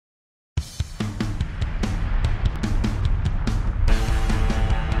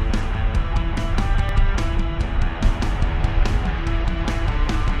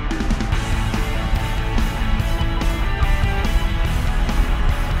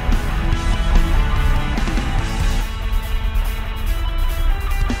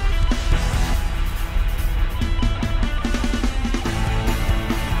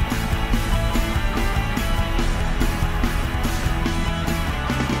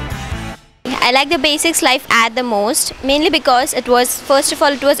I like the Basics Life ad the most, mainly because it was, first of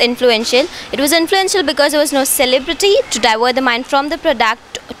all, it was influential. It was influential because there was no celebrity to divert the mind from the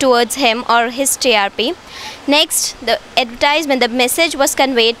product towards him or his TRP. Next, the advertisement, the message was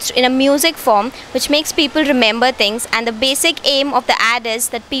conveyed in a music form which makes people remember things, and the basic aim of the ad is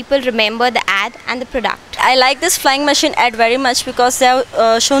that people remember the ad and the product. I like this flying machine ad very much because they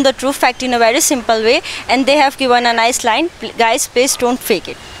have shown the true fact in a very simple way, and they have given a nice line, guys, please don't fake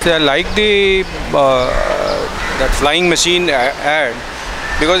it. I like the that flying machine ad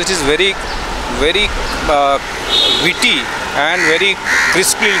because it is very witty and very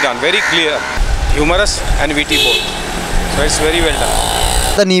crisply done, very clear, humorous and witty both. So it's very well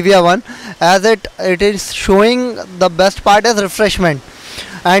done. The Nivea one, as it is showing the best part is refreshment,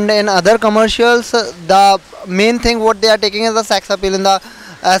 and in other commercials the main thing what they are taking is the sex appeal in the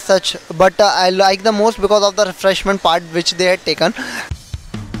as such, but I like the most because of the refreshment part which they had taken.